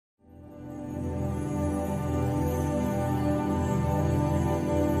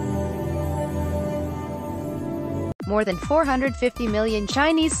More than 450 million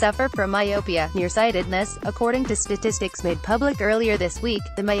Chinese suffer from myopia, nearsightedness, according to statistics made public earlier this week.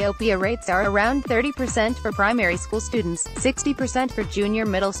 The myopia rates are around 30% for primary school students, 60% for junior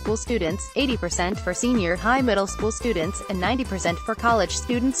middle school students, 80% for senior high middle school students, and 90% for college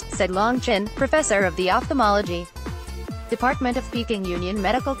students, said Long Qin, professor of the ophthalmology Department of Peking Union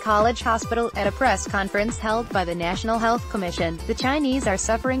Medical College Hospital, at a press conference held by the National Health Commission. The Chinese are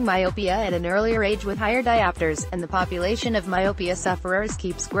suffering myopia at an earlier age with higher diopters, and the population of myopia sufferers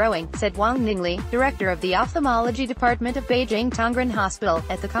keeps growing, said Wang Ningli, director of the Ophthalmology Department of Beijing Tongren Hospital,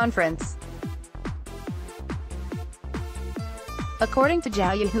 at the conference. According to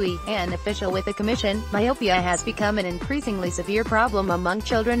Zhao Yuhui, an official with the commission, myopia has become an increasingly severe problem among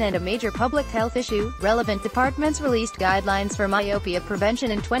children and a major public health issue. Relevant departments released guidelines for myopia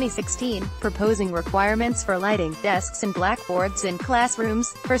prevention in 2016, proposing requirements for lighting, desks and blackboards in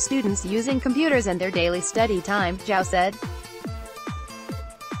classrooms, for students using computers and their daily study time, Zhao said.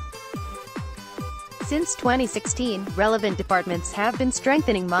 Since 2016, relevant departments have been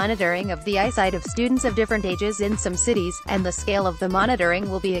strengthening monitoring of the eyesight of students of different ages in some cities, and the scale of the monitoring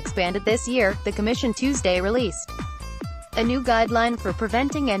will be expanded this year, the Commission Tuesday released a new guideline for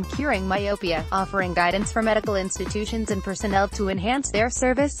preventing and curing myopia, offering guidance for medical institutions and personnel to enhance their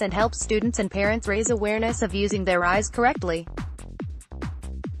service and help students and parents raise awareness of using their eyes correctly.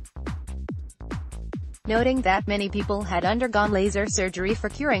 Noting that many people had undergone laser surgery for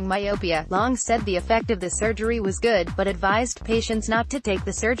curing myopia, Long said the effect of the surgery was good, but advised patients not to take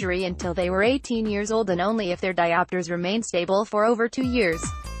the surgery until they were 18 years old and only if their diopters remained stable for over 2 years.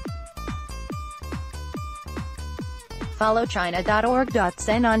 Follow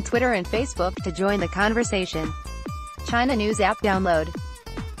China.org.cn on Twitter and Facebook to join the conversation. China News app download.